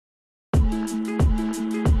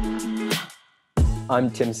I'm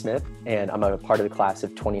Tim Smith, and I'm a part of the class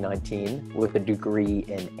of 2019 with a degree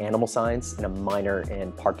in animal science and a minor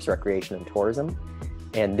in parks, recreation, and tourism.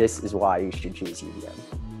 And this is why you should choose UVM.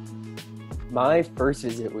 My first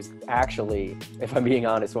visit was actually, if I'm being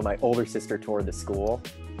honest, when my older sister toured the school.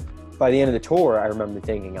 By the end of the tour, I remember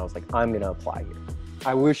thinking, I was like, I'm going to apply here.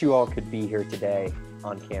 I wish you all could be here today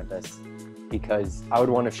on campus because I would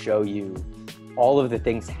want to show you all of the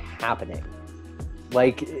things happening.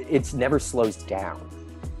 Like, it's never slows down.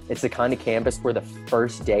 It's the kind of campus where the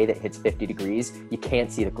first day that hits 50 degrees, you can't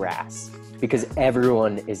see the grass because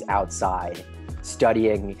everyone is outside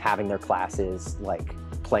studying, having their classes, like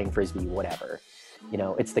playing Frisbee, whatever. You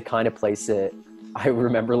know, it's the kind of place that I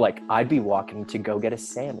remember, like, I'd be walking to go get a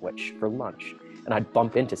sandwich for lunch and I'd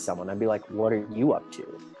bump into someone. I'd be like, what are you up to?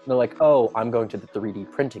 And they're like, oh, I'm going to the 3D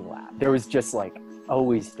printing lab. There was just like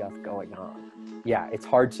always stuff going on. Yeah, it's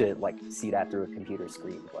hard to like see that through a computer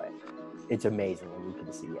screen, but it's amazing when you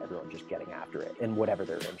can see everyone just getting after it and whatever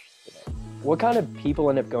they're interested in. What kind of people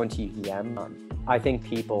end up going to UVM? I think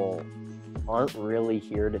people aren't really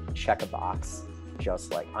here to check a box,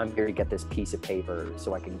 just like, I'm here to get this piece of paper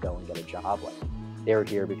so I can go and get a job. Like, they were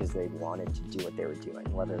here because they wanted to do what they were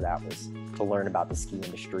doing, whether that was to learn about the ski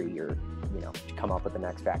industry or, you know, to come up with the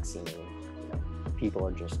next vaccine. You know, people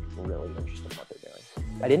are just really interested in what they're doing.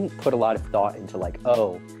 I didn't put a lot of thought into like,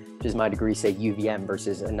 oh, does my degree say UVM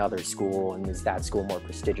versus another school, and is that school more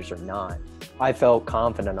prestigious or not? I felt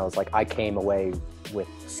confident. I was like, I came away with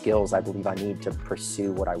skills I believe I need to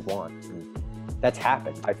pursue what I want. And that's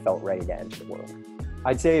happened. I felt ready to enter the world.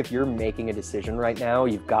 I'd say if you're making a decision right now,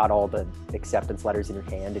 you've got all the acceptance letters in your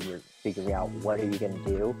hand and you're figuring out what are you going to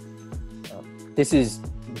do. This is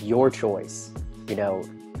your choice. You know,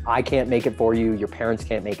 I can't make it for you. Your parents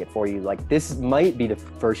can't make it for you. Like, this might be the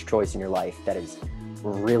first choice in your life that is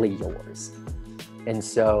really yours. And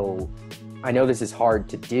so I know this is hard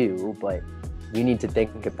to do, but you need to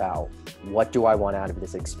think about, what do I want out of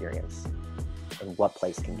this experience and what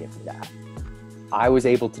place can give me that? I was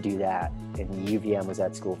able to do that, and UVM was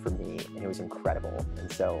at school for me, and it was incredible.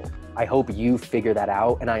 And so I hope you figure that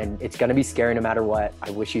out, and it's going to be scary no matter what. I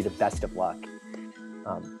wish you the best of luck,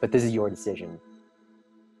 but this is your decision.